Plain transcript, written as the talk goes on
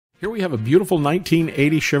Here we have a beautiful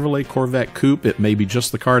 1980 Chevrolet Corvette Coupe. It may be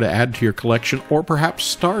just the car to add to your collection or perhaps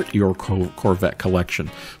start your Corvette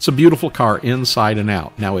collection. It's a beautiful car inside and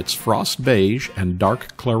out. Now it's Frost Beige and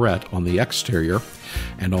dark Claret on the exterior,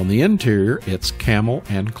 and on the interior it's Camel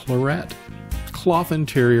and Claret. Cloth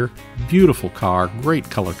interior, beautiful car, great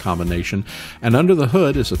color combination, and under the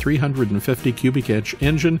hood is a 350 cubic inch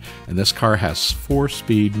engine, and this car has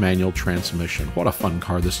 4-speed manual transmission. What a fun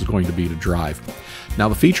car this is going to be to drive. Now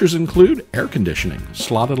the features include air conditioning,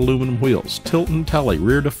 slotted aluminum wheels, tilt-n-tele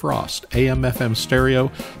rear defrost, AM/FM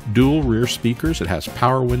stereo, dual rear speakers. It has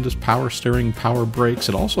power windows, power steering, power brakes.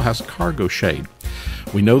 It also has cargo shade.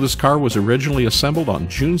 We know this car was originally assembled on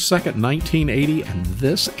June 2nd, 1980, and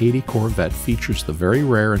this 80 Corvette features the very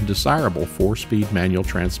rare and desirable 4-speed manual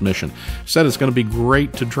transmission. Said it's going to be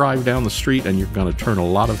great to drive down the street, and you're going to turn a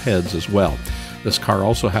lot of heads as well. This car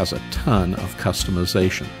also has a ton of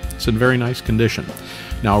customization. It's in very nice condition.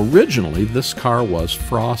 Now, originally, this car was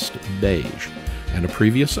Frost Beige, and a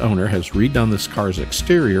previous owner has redone this car's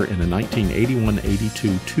exterior in a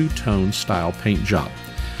 1981-82 two-tone style paint job.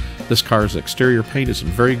 This car's exterior paint is in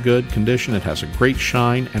very good condition. It has a great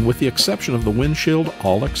shine, and with the exception of the windshield,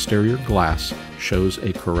 all exterior glass shows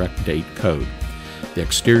a correct date code. The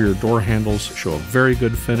exterior door handles show a very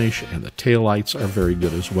good finish, and the taillights are very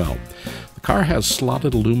good as well. The car has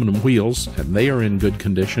slotted aluminum wheels, and they are in good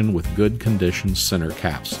condition with good condition center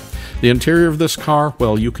caps. The interior of this car,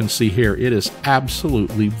 well, you can see here, it is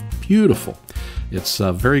absolutely beautiful. It's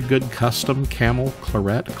a very good custom Camel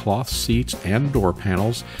Claret cloth seats and door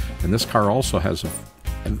panels, and this car also has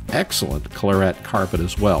an excellent Claret carpet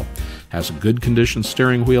as well. Has a good condition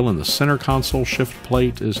steering wheel, and the center console shift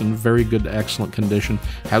plate is in very good to excellent condition.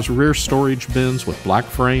 Has rear storage bins with black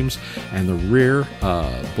frames, and the rear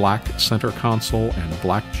black center console and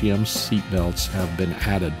black GM seat belts have been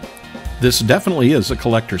added. This definitely is a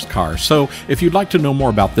collector's car, so if you'd like to know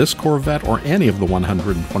more about this Corvette or any of the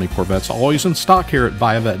 120 Corvettes always in stock here at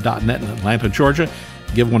buyavette.net in Atlanta, Georgia,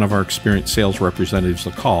 give one of our experienced sales representatives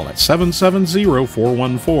a call at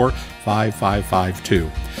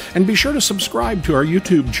 770-414-5552. And be sure to subscribe to our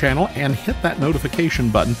YouTube channel and hit that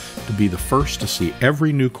notification button to be the first to see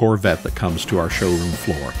every new Corvette that comes to our showroom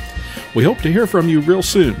floor. We hope to hear from you real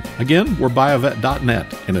soon. Again, we're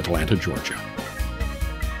buyavette.net in Atlanta, Georgia.